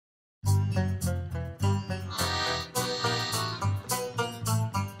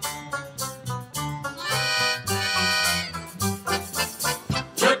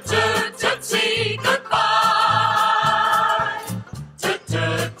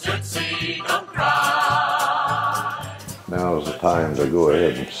don't cry. Now is the time to go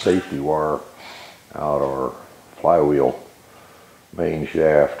ahead and safety wire out our flywheel main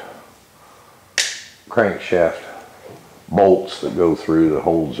shaft, crankshaft bolts that go through that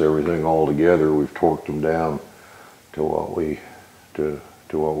holds everything all together. We've torqued them down to what we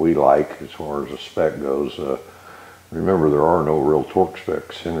like as far as the spec goes. Remember, there are no real torque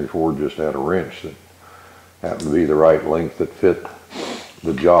specs. Henry Ford just had a wrench that happened to be the right length that fit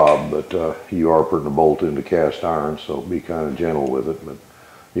the job, but you are putting a bolt into cast iron, so be kind of gentle with it, but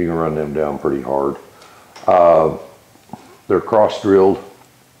you can run them down pretty hard. They're cross drilled,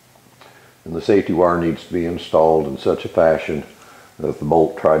 and the safety wire needs to be installed in such a fashion that if the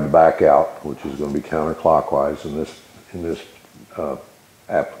bolt tried to back out, which is going to be counterclockwise in this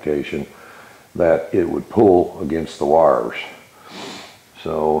application, that it would pull against the wires.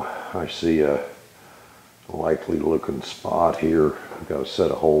 So I see a likely looking spot here. I've got a set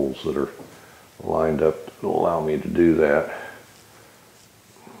of holes that are lined up that will allow me to do that.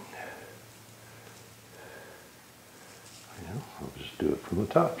 I'll just do it from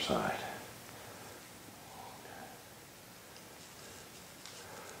the top side.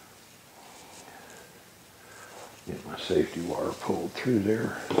 Get my safety wire pulled through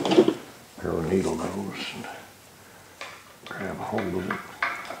there. Pair of needle nose and grab a hold of it.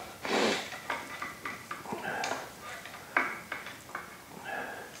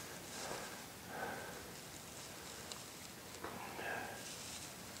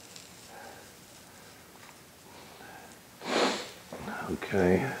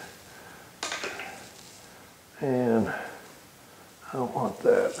 Okay, and I don't want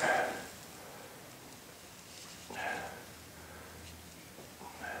that.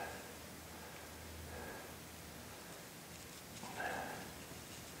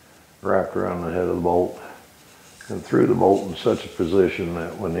 Wrapped around the head of the bolt and through the bolt in such a position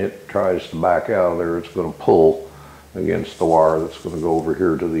that when it tries to back out of there, it's going to pull against the wire that's going to go over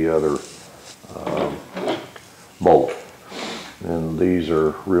here to the other bolt. And these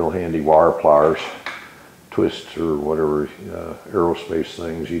are real handy wire pliers, twists or whatever aerospace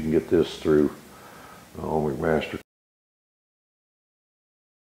things. You can get this through McMaster.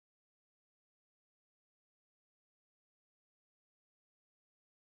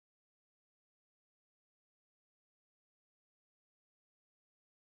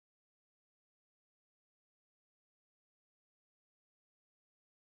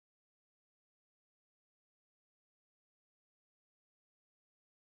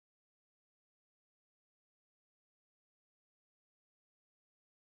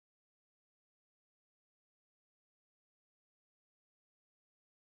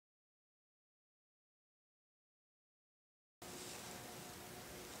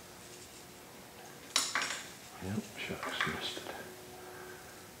 Yep, shucks, missed it.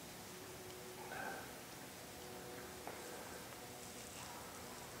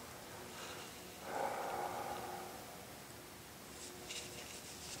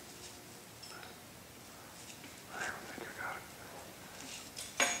 I think I got it.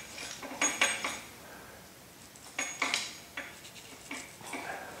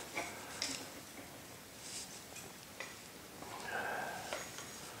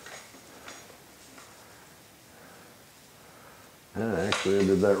 Actually, I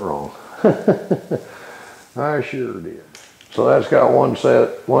did that wrong. I sure did. So that's got one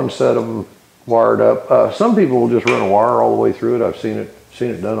set of them wired up. Some people will just run a wire all the way through it. I've seen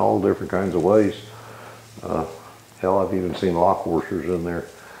it done all different kinds of ways. Hell, I've even seen lock washers in there,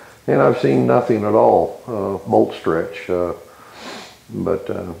 and I've seen nothing at all, bolt stretch. But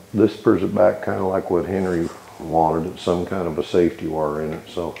this pulls it back kind of like what Henry wanted. It's some kind of a safety wire in it.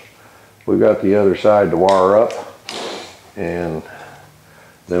 So we've got the other side to wire up, and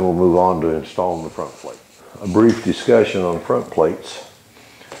then we'll move on to installing the front plate. A brief discussion on front plates.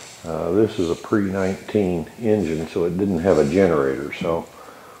 This is a pre-19 engine, so it didn't have a generator. So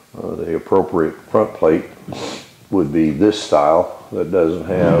the appropriate front plate would be this style that doesn't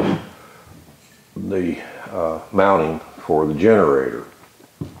have the mounting for the generator.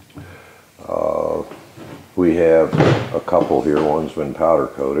 We have a couple here. One's been powder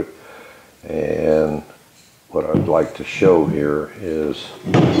coated, and what I'd like to show here is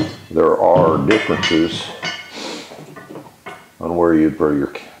there are differences on where you'd put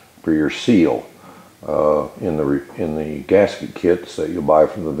your seal. In the gasket kits that you buy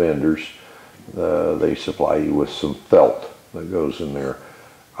from the vendors, they supply you with some felt that goes in there.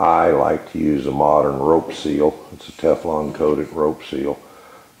 I like to use a modern rope seal. It's a Teflon coated rope seal.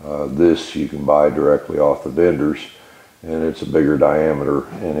 This you can buy directly off the vendors, and it's a bigger diameter,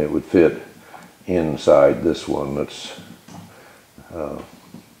 and it would fit inside this one that's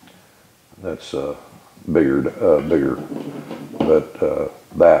that's bigger, but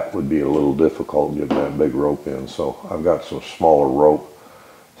that would be a little difficult getting that big rope in. So I've got some smaller rope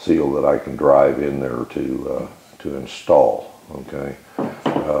seal that I can drive in there to install. Okay,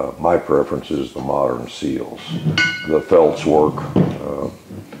 my preference is the modern seals. The felts work.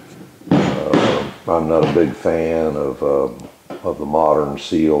 I'm not a big fan of the modern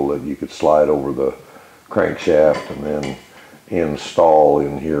seal that you could slide over the crankshaft and then install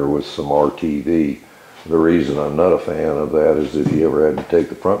in here with some RTV. The reason I'm not a fan of that is if you ever had to take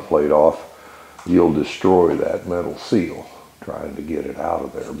the front plate off, you'll destroy that metal seal trying to get it out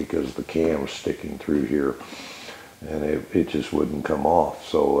of there because the cam's sticking through here and it just wouldn't come off.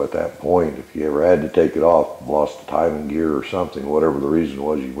 So at that point, if you ever had to take it off, lost the timing gear or something, whatever the reason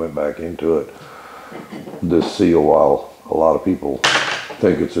was, you went back into it. This seal, while a lot of people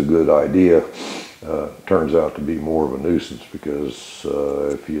think it's a good idea, turns out to be more of a nuisance because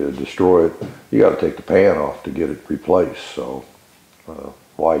if you destroy it, you got to take the pan off to get it replaced. So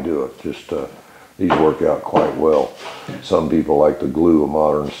why do it? Just these work out quite well. Some people like to glue a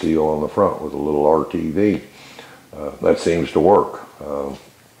modern seal on the front with a little RTV. That seems to work.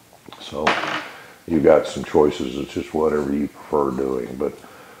 So you've got some choices. It's just whatever you prefer doing. But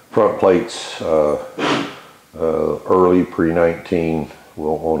front plates, early pre-19,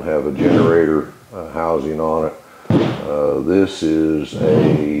 won't have a generator housing on it. This is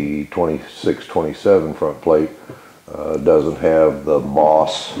a 26-27 front plate. Doesn't have the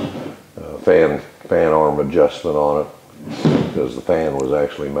Boss fan arm adjustment on it because the fan was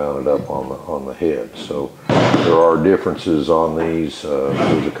actually mounted up on the head. So there are differences on these.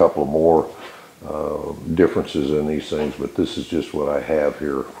 There's a couple more differences in these things, but this is just what I have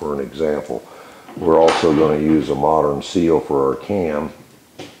here for an example. We're also going to use a modern seal for our cam,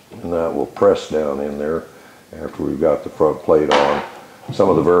 and that will press down in there after we've got the front plate on. Some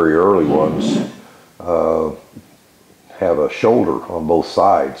of the very early ones have a shoulder on both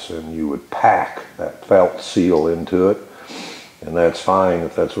sides, and you would pack that felt seal into it, and that's fine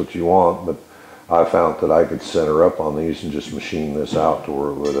if that's what you want, but I found that I could center up on these and just machine this out to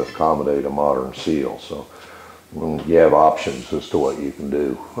where it would accommodate a modern seal. So you have options as to what you can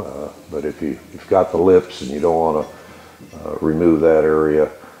do, but if you've got the lips and you don't want to remove that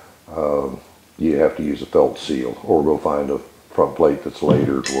area, you have to use a felt seal or go find a front plate that's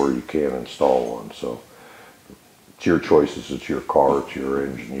later to where you can install one. So it's your choices, it's your car, it's your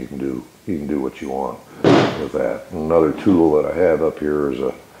engine. You can do what you want with that. Another tool that I have up here is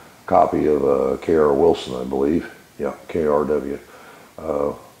a copy of K.R. Wilson, I believe. Yeah, KRW.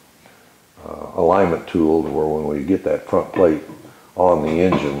 Alignment tool where when we get that front plate on the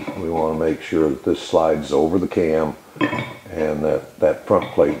engine, we want to make sure that this slides over the cam and that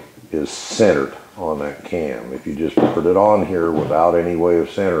front plate is centered on that cam. If you just put it on here without any way of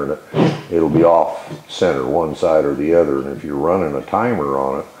centering it, it'll be off center one side or the other. And if you're running a timer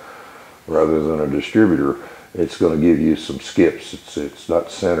on it rather than a distributor, it's going to give you some skips. It's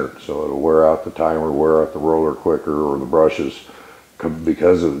not centered, so it'll wear out the timer, wear out the roller quicker or the brushes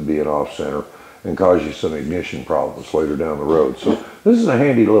because of it being off center, and cause you some ignition problems later down the road. So this is a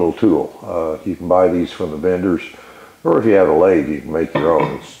handy little tool. You can buy these from the vendors, or if you have a lathe, you can make your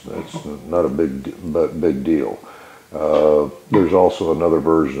own. It's not a big deal. There's also another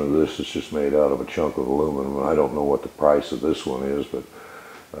version of this that's just made out of a chunk of aluminum. I don't know what the price of this one is, but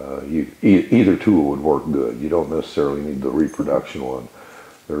either tool would work good. You don't necessarily need the reproduction one.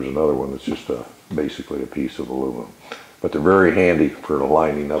 There's another one that's just basically a piece of aluminum. But they're very handy for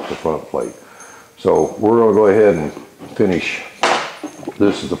lining up the front plate. So we're going to go ahead and finish.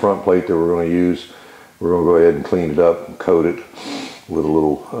 This is the front plate that we're going to use. We're going to go ahead and clean it up and coat it with a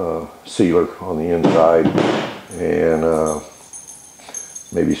little sealer on the inside, and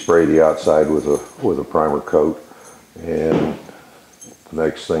maybe spray the outside with a primer coat. And the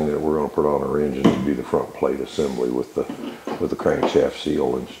next thing that we're going to put on our engine would be the front plate assembly with the crankshaft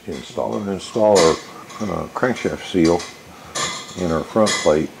seal installed. We're going to install our crankshaft seal in our front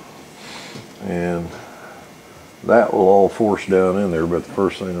plate, and that will all force down in there. But the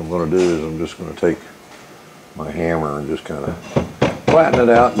first thing I'm going to do is I'm just going to take my hammer and just kind of flatten it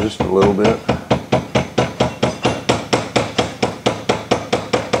out just a little bit.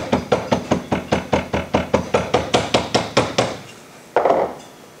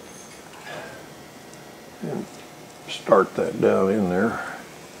 And start that down in there.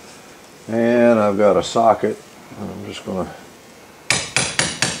 And I've got a socket, and I'm just going to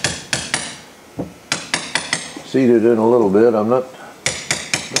seat it in a little bit. Don't want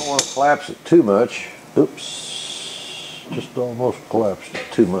to collapse it too much. Oops, just almost collapsed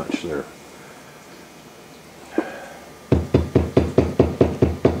it too much there.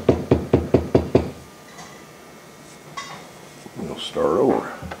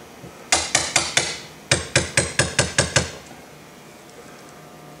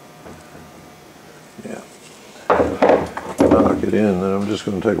 just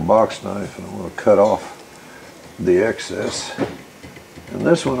going to take a box knife and I'm going to cut off the excess. And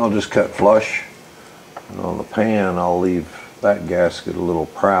this one I'll just cut flush. And on the pan I'll leave that gasket a little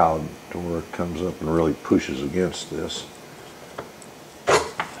proud to where it comes up and really pushes against this. But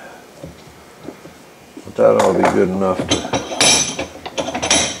that ought to be good enough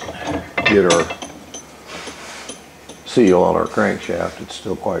to get our seal on our crankshaft. It's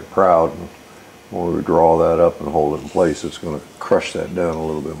still quite proud, and when we draw that up and hold it in place, it's going to crush that down a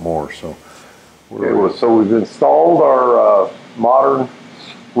little bit more. So, so we've installed our modern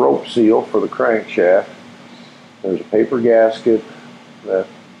rope seal for the crankshaft. There's a paper gasket that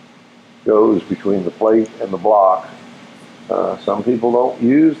goes between the plate and the block. Some people don't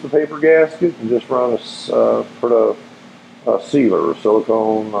use the paper gasket and just run put a sealer, a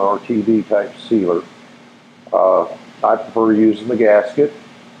silicone or TV type sealer. I prefer using the gasket.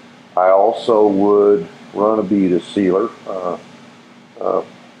 I also would run a beaded sealer.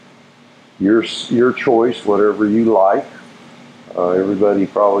 Your choice, whatever you like. Everybody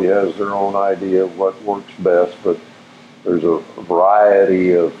probably has their own idea of what works best, but there's a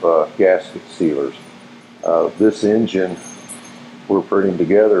variety of gasket sealers. This engine we're putting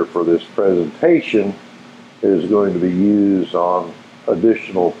together for this presentation is going to be used on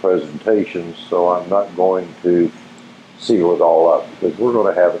additional presentations, so I'm not going to seal it all up because we're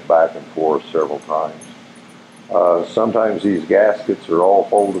going to have it back and forth several times. Sometimes these gaskets are all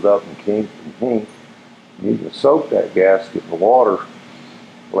folded up and kinked and hinked. You can soak that gasket in the water,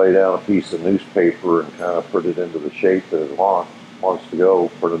 lay down a piece of newspaper and kind of put it into the shape that it wants to go,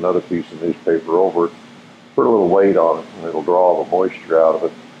 put another piece of newspaper over it, put a little weight on it, and it'll draw the moisture out of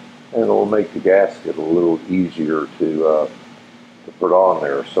it, and it'll make the gasket a little easier to put on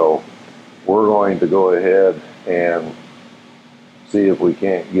there. So we're going to go ahead and see if we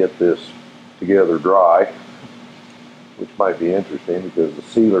can't get this together dry, which might be interesting because the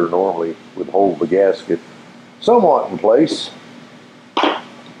sealer normally would hold the gasket somewhat in place.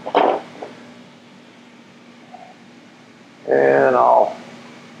 And I'll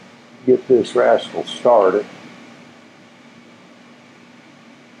get this rascal started.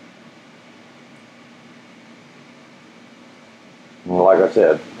 And like I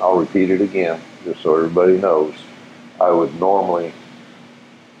said, I'll repeat it again just so everybody knows. I would normally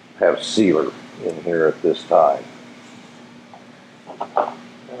have sealer in here at this time.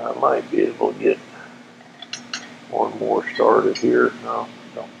 And I might be able to get one more started here. No,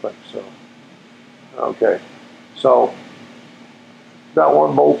 don't think so. Okay, so got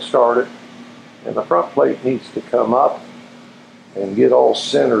one bolt started, and the front plate needs to come up and get all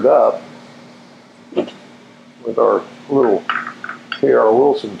centered up with our little K.R.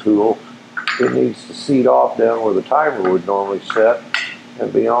 Wilson tool. It needs to seat off down where the timer would normally set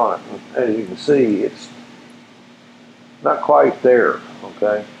and be on it. And as you can see, it's not quite there,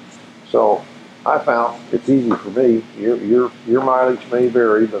 okay? So I found it's easy for me. Your mileage may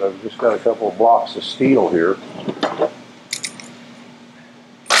vary, but I've just got a couple of blocks of steel here.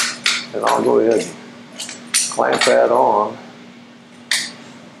 And I'll go ahead and clamp that on.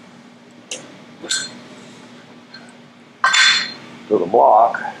 To the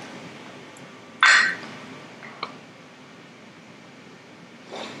block.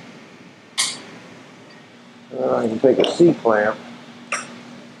 I can take a C-clamp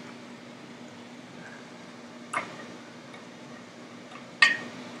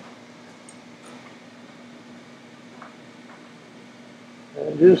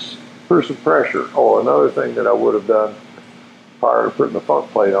and just for some pressure. Oh, another thing that I would have done prior to putting the front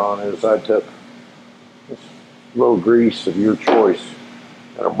plate on is I took this little grease of your choice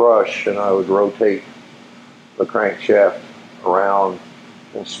and a brush, and I would rotate the crankshaft around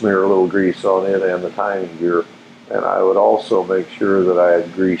and smear a little grease on it and the timing gear. And I would also make sure that I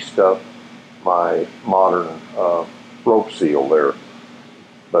had greased up my modern rope seal there.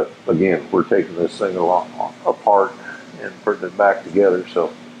 But again, we're taking this thing apart and putting it back together,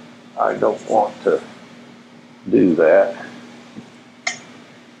 so I don't want to do that.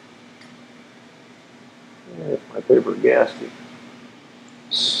 And my paper gasket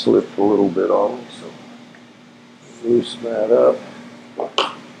slipped a little bit on me, so loosen that up.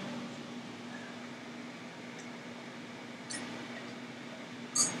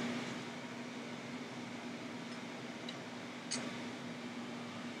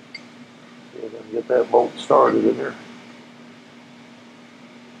 Get that bolt started in there.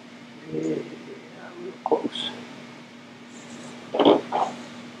 Yeah, real close.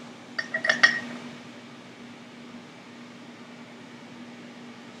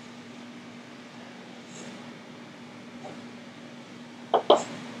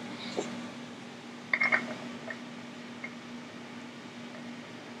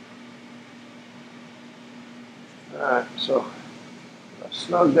 Alright, so I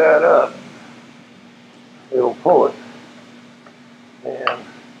snug that up, it'll pull it, and I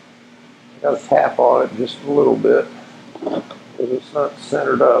got to tap on it just a little bit because it's not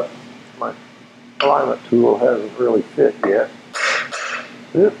centered up. My alignment tool hasn't really fit yet.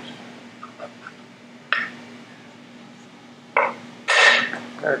 Oops.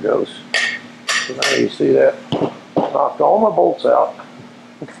 There it goes. So now you see that knocked all my bolts out.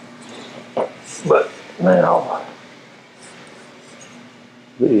 But now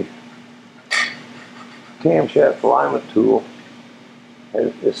the camshaft alignment tool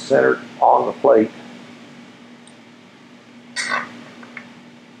is centered on the plate.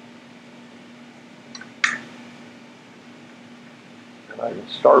 And I can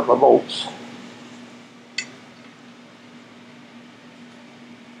start my bolts.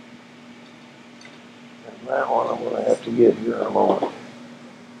 And that one I'm going to have to get here in a moment.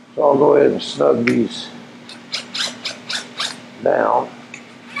 So I'll go ahead and snug these down.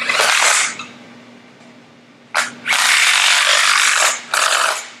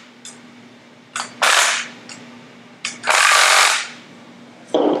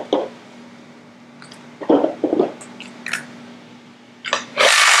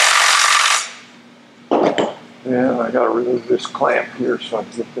 And I got to remove this clamp here so I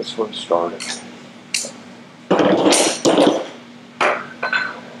can get this one started.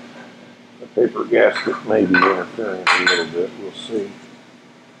 The paper gasket may be interfering a little bit, we'll see.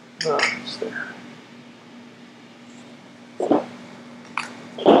 No, it's there.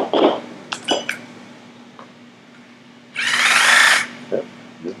 Yep,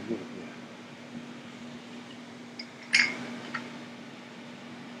 didn't get it yet.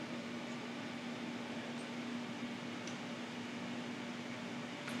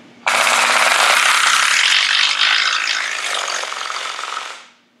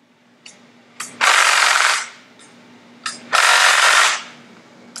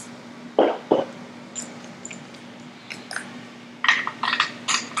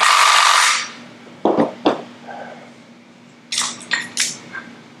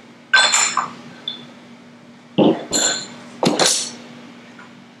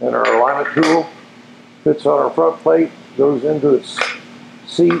 And our alignment tool fits on our front plate, goes into its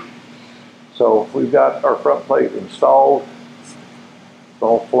seat. So if we've got our front plate installed, it's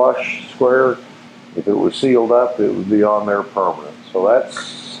all flush, square. If it was sealed up, it would be on there permanent. So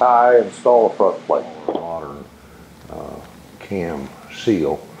that's how I install a front plate. Modern cam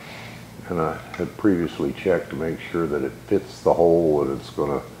seal. And I had previously checked to make sure that it fits the hole that it's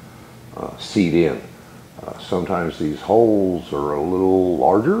going to seat in. Sometimes these holes are a little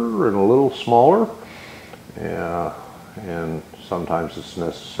larger and a little smaller, and sometimes it's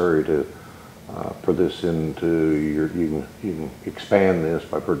necessary to put this into your, you can expand this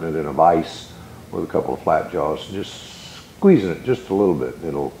by putting it in a vise with a couple of flat jaws, just squeezing it just a little bit.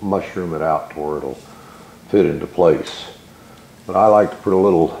 It'll mushroom it out to where it'll fit into place. But I like to put a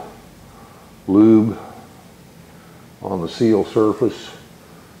little lube on the seal surface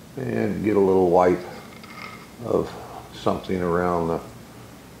and get a little wipe of something around the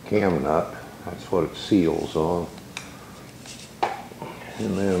cam nut. That's what it seals on.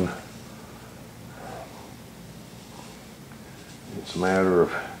 And then it's a matter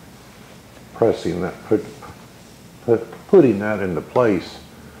of pressing that, putting that into place,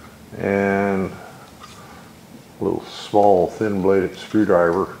 and a little small thin bladed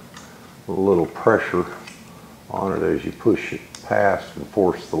screwdriver with a little pressure on it as you push it past and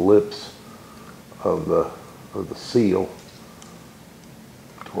force the lips of the seal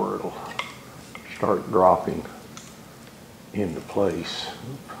to where it'll start dropping into place.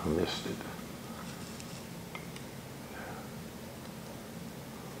 Oop, I missed it.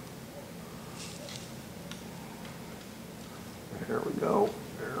 There we go.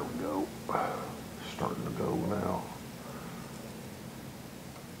 There we go. Starting to go now.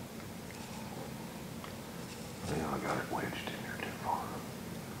 Yeah, I got it wedged in there too far.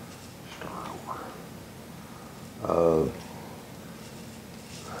 Start over.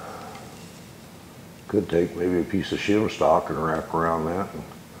 Could take maybe a piece of shim stock and wrap around that and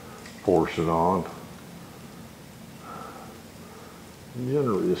force it on.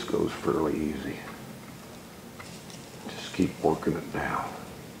 Generally this goes fairly easy. Just keep working it down.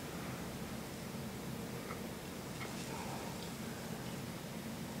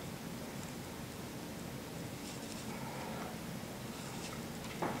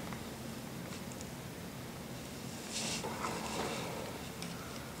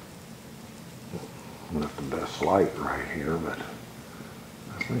 Not the best light right here, but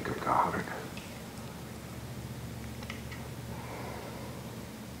I think I got it.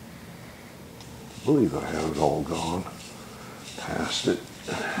 believe I have it all gone past it.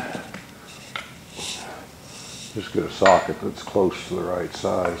 Just get a socket that's close to the right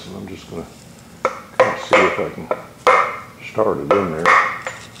size, and I'm just going to kind of see if I can start it in there.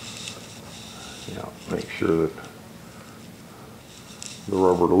 Yeah, make sure that the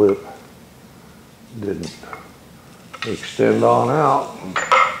rubber lip didn't extend on out.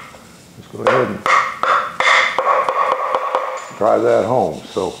 Let's go ahead and drive that home.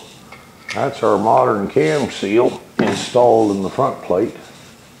 So that's our modern cam seal installed in the front plate.